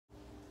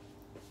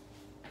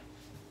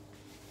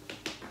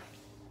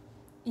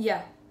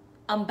yeah,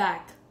 I'm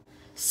back.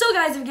 So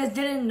guys, if you guys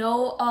didn't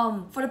know,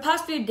 for the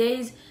past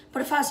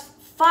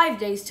 5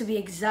 days to be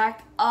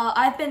exact,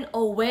 I've been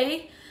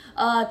away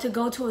to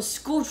go to a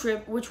school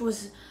trip, which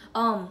was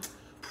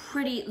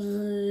pretty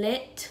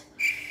lit.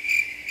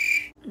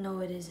 No,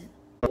 it isn't.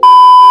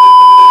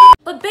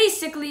 But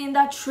basically in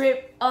that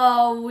trip,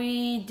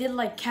 we did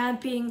like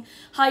camping,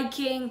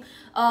 hiking,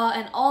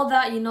 and all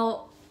that, you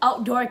know,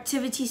 outdoor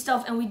activity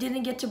stuff, and we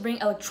didn't get to bring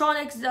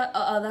electronics.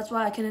 That's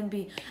why I couldn't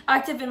be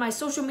active in my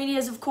social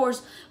medias, of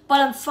course.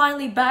 But I'm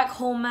finally back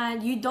home,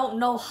 man. You don't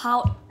know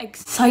how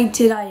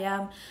excited I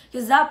am,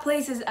 because that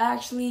place is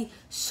actually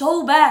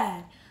so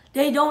bad.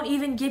 They don't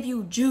even give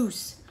you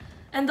juice.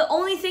 And the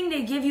only thing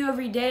they give you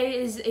every day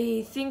is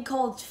a thing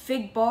called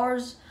fig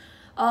bars.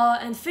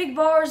 And fig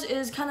bars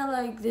is kind of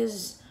like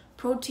this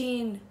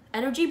protein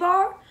energy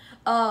bar,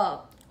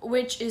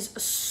 which is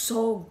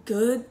so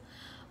good.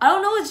 I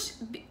don't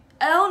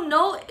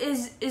know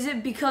is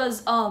it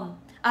because I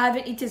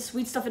haven't eaten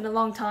sweet stuff in a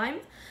long time,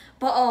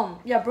 but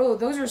yeah, bro,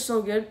 those are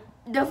so good.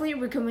 Definitely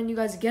recommend you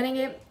guys getting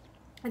it.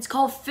 It's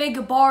called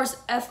fig bars,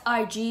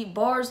 FIG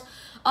bars.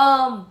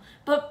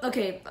 But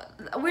okay,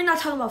 we're not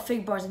talking about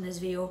fig bars in this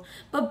video.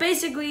 But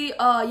basically,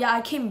 yeah,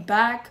 I came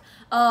back.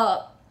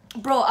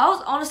 Bro, I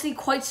was honestly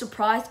quite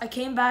surprised. I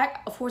came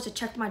back, of course, I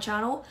checked my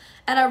channel,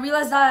 and I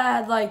realized that I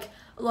had like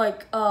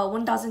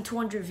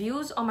 1,200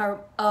 views on my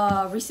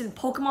recent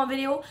Pokemon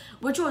video,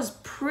 which was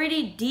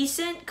pretty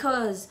decent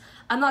because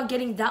I'm not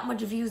getting that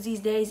much views these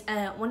days,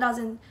 and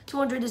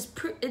 1,200 is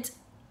pretty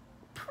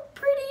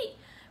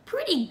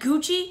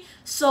Gucci.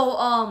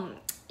 So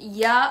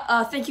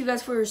yeah, thank you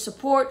guys for your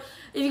support.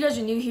 If you guys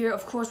are new here,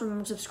 of course,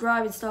 remember to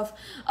subscribe and stuff.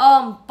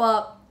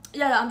 But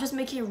yeah, I'm just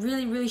making a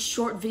really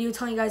short video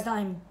telling you guys that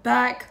I'm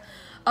back.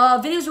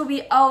 Videos will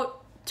be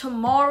out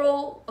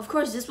tomorrow. Of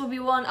course, this will be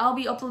one. I'll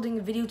be uploading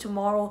a video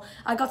tomorrow.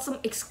 I got some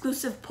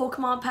exclusive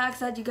Pokemon packs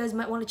that you guys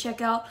might want to check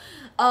out.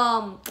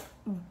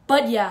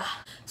 But yeah,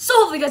 so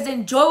hopefully you guys did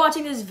enjoy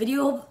watching this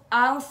video.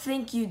 I don't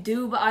think you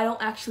do, but I don't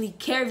actually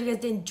care. If you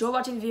guys did enjoy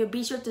watching the video,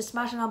 be sure to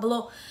smash it down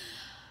below,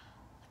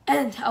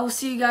 and I will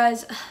see you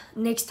guys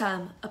next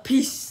time.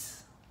 Peace.